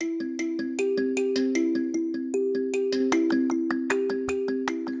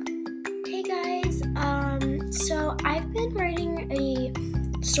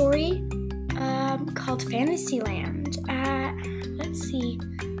story called Fantasyland at,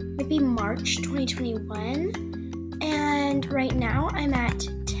 maybe March 2021. And right now I'm at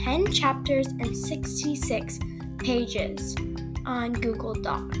 10 chapters and 66 pages on Google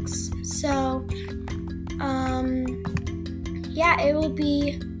Docs. So, I will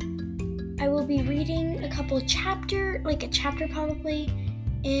be reading a chapter probably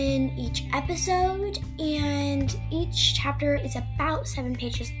in each episode, and each chapter is about 7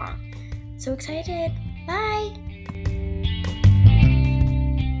 pages long. So excited. Bye!